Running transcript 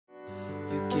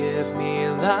Give me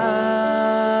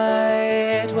light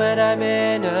when I'm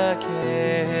in a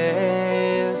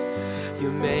cave.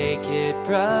 You make it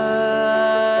bright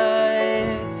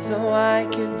so I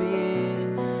can be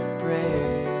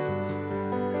brave.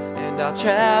 And I'll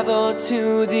travel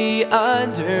to the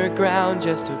underground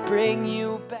just to bring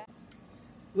you back.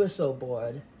 We're so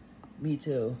bored. Me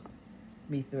too.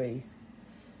 Me three.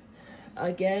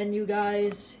 Again, you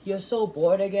guys, you're so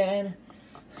bored again.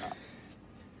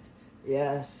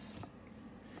 Yes.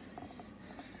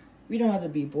 We don't have to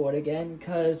be bored again,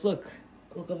 because look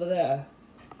over there.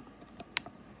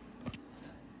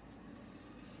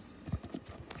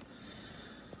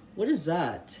 What is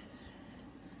that?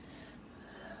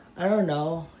 I don't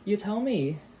know. You tell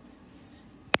me.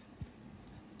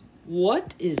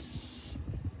 What is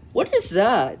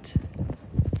that?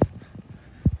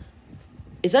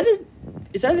 Is that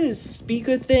a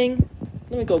speaker thing?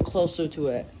 Let me go closer to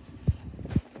it.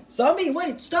 Zombie,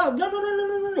 wait, stop.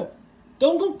 No.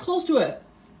 Don't go close to it.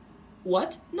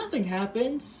 What? Nothing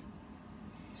happens.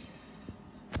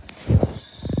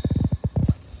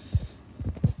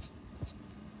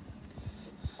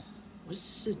 What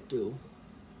does it do?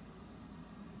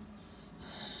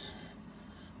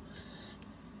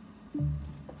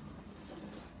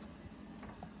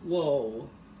 Whoa.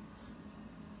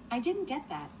 I didn't get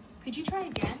that. Could you try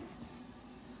again?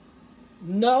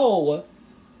 No.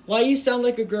 Why you sound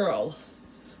like a girl?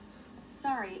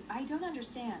 Sorry, I don't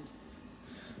understand.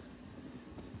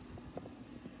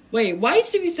 Wait, why does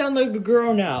Siri sound like a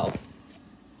girl now?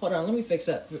 Hold on, let me fix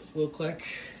that real quick.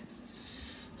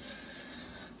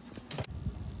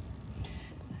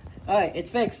 Alright,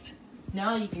 it's fixed.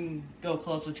 Now you can go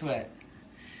closer to it.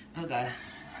 Okay.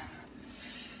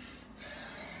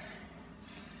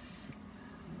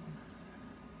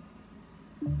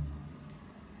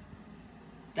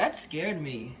 That scared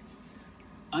me.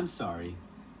 I'm sorry.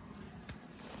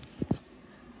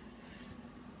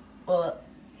 Well,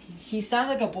 he sounds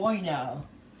like a boy now.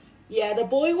 Yeah, the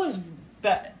boy was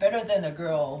better than the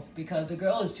girl, because the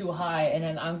girl is too high, and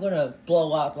then I'm gonna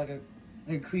blow up like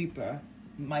a creeper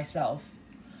myself.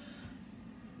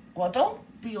 Well, don't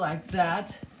be like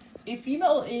that. If a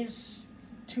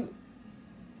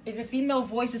female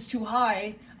voice is too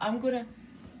high,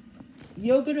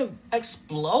 you're gonna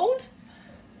explode?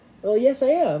 Well, yes, I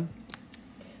am.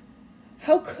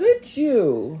 How could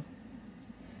you?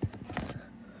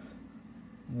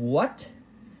 What?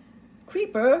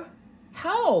 Creeper?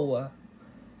 How?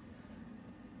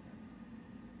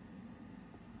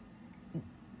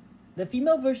 The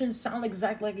female versions sound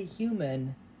exactly like a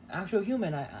human. Actual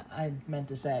human, I meant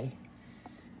to say.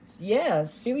 Yeah,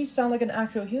 Siri sound like an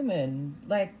actual human.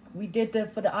 Like we did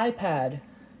for the iPad.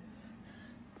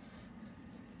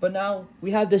 But now we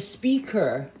have the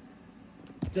speaker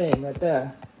thing right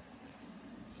there.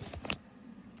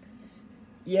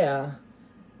 Yeah.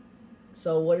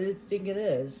 So what do you think it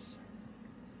is?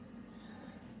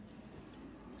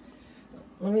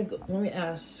 Let me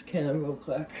ask him real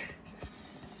quick.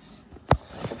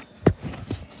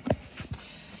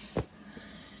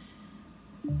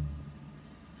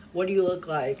 What do you look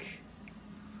like?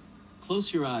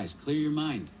 Close your eyes, clear your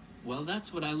mind. Well,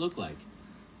 that's what I look like.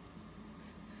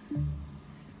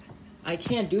 I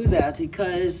can't do that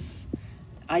because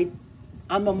I'm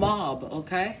a mob,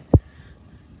 okay?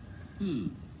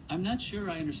 I'm not sure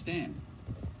I understand.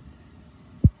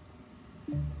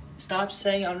 Stop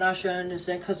saying I'm not sure I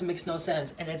understand, because it makes no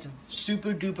sense, and it's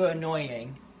super duper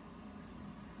annoying.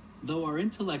 Though our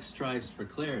intellect strives for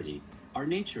clarity, our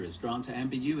nature is drawn to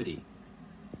ambiguity.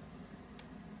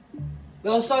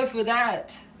 Well, sorry for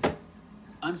that.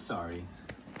 I'm sorry.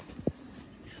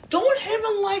 Don't hit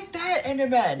him like that,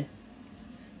 Enderman.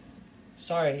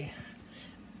 Sorry.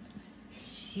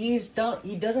 He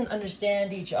doesn't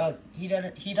understand each other. He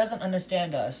doesn't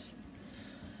understand us.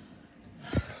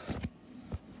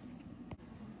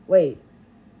 Wait,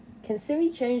 can Siri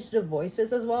change the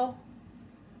voices as well?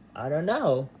 I don't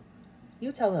know.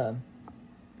 You tell him.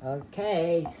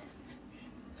 Okay.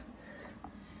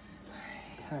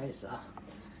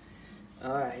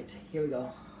 Alright, here we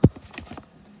go.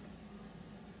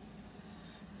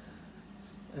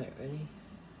 Alright, ready?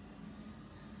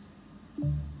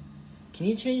 Can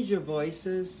you change your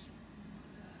voices?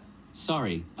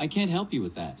 Sorry, I can't help you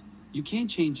with that. You can't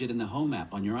change it in the Home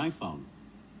app on your iPhone.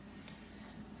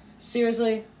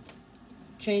 Seriously?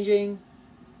 Changing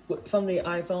from the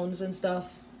iPhones and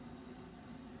stuff?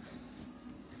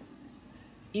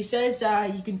 He says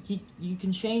that you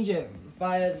can change it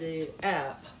via the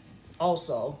app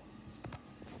also.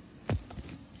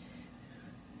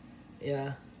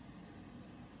 Yeah.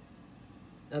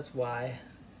 That's why.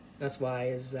 That's why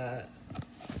is that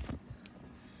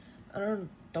I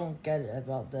don't get it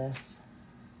about this.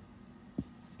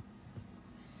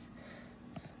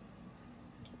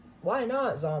 Why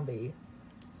not zombie?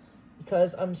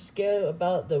 Because I'm scared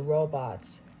about the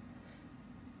robots.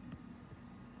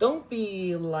 Don't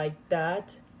be like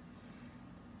that.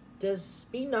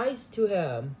 Just be nice to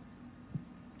him.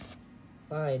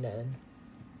 Fine then.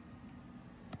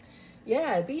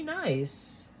 Yeah, be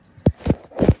nice.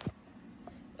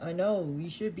 I know, we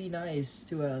should be nice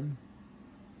to him.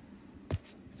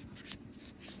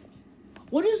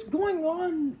 What is going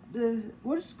on?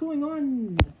 What is going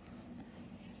on?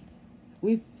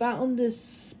 We found this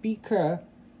speaker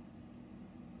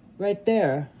right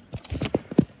there.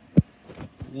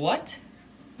 What?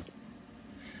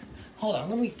 Hold on,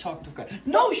 let me talk to the guy.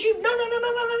 No, sheep! No.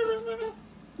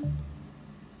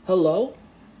 Hello?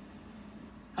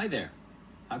 Hi there.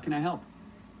 How can I help?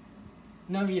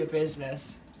 None of your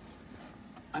business.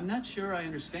 I'm not sure I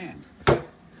understand.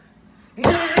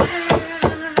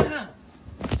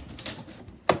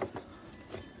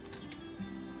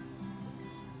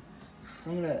 I'm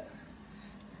gonna...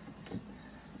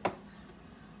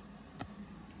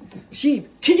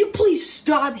 Sheep, can you please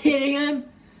stop hitting him?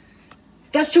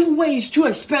 That's way too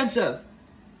expensive.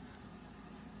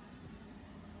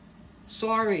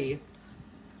 Sorry.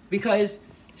 Because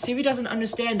Siri doesn't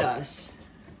understand us.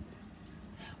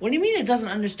 What do you mean it doesn't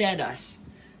understand us?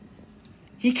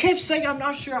 He keeps saying, I'm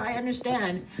not sure I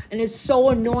understand, and it's so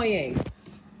annoying.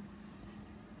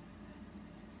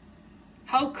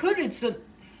 How could it so...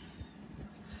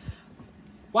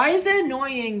 Why is it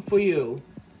annoying for you?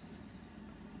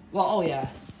 Well, oh yeah,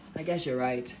 I guess you're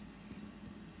right.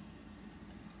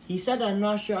 He said I'm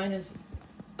not sure I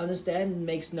understand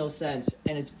makes no sense,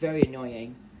 and it's very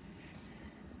annoying.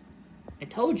 I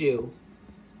told you.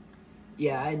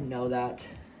 Yeah, I know that.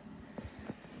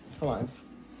 Come on.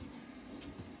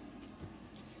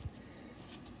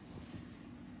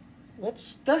 What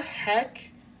the heck?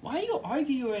 Why are you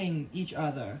arguing each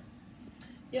other?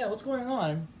 Yeah, what's going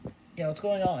on? Yeah, what's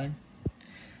going on?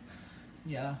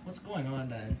 Yeah, what's going on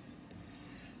then?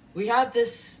 We have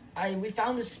this, we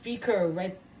found the speaker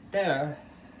right there.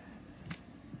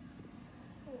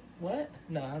 What?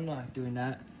 No, I'm not doing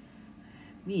that.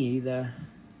 Me either.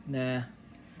 Nah.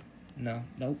 No,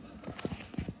 nope.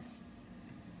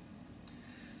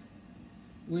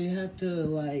 We had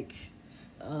to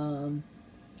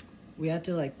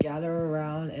gather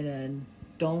around and then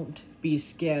don't be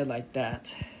scared like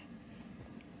that.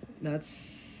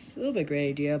 That's a little bit great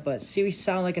idea, but Siri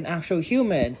sound like an actual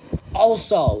human.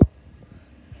 Also,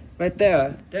 right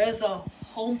there, there's a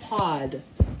HomePod.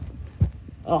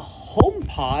 A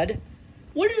HomePod?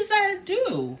 What does that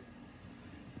do?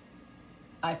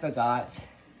 I forgot.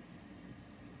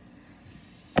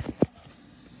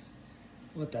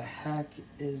 What the heck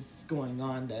is going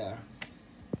on there?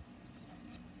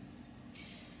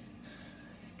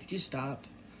 Could you stop?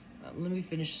 Let me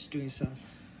finish doing stuff.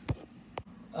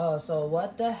 Oh, so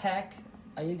what the heck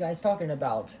are you guys talking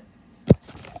about?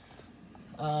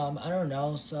 I don't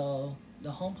know, so the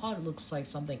HomePod looks like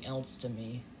something else to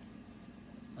me.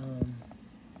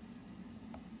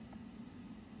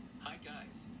 Hi,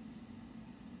 guys.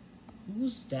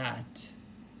 Who's that?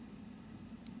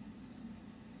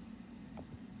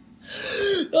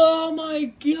 Oh my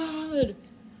god!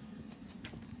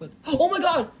 What? Oh my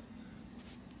god!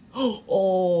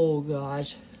 Oh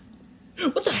gosh.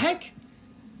 What the heck?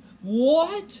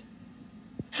 What?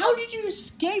 How did you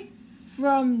escape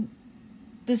from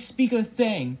the speaker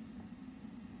thing?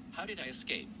 How did I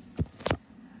escape?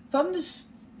 From this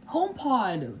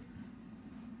HomePod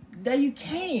that you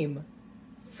came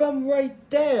from right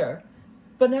there.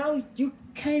 But now you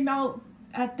came out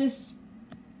at this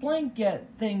blanket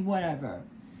thing, whatever.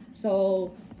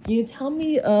 So, can you tell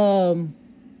me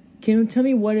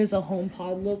what does a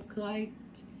HomePod look like?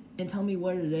 And tell me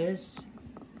what it is?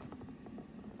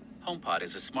 HomePod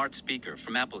is a smart speaker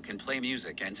from Apple, can play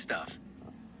music and stuff.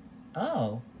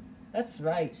 Oh, that's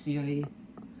right, Siri.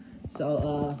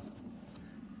 So,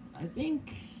 I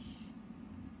think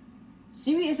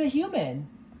Siri is a human,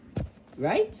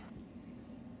 right?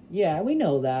 Yeah, we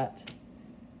know that.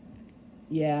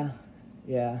 Yeah,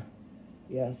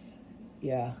 yes,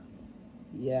 yeah,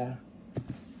 yes,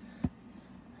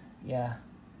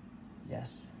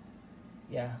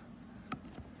 yeah.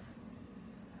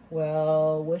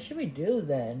 Well, what should we do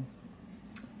then?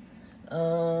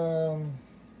 Can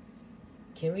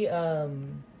we,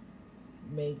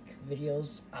 make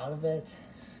videos out of it?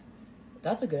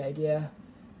 That's a good idea.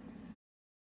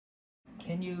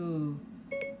 Can you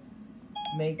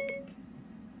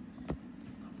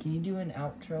do an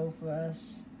outro for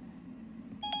us?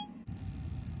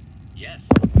 Yes.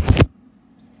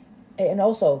 Hey, and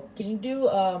also, can you do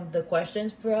the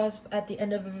questions for us at the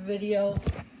end of the video?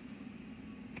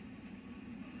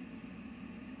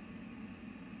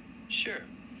 Sure,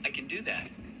 I can do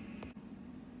that.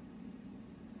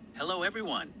 Hello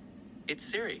everyone, it's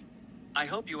Siri. I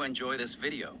hope you enjoy this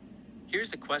video.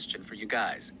 Here's a question for you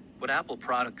guys. What Apple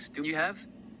products do you have?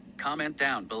 Comment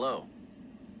down below.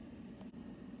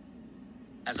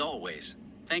 As always,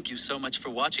 thank you so much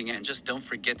for watching and just don't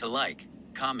forget to like,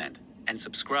 comment, and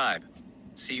subscribe.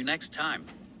 See you next time.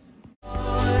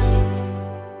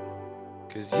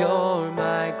 'Cause you're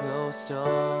my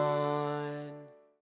glowstone.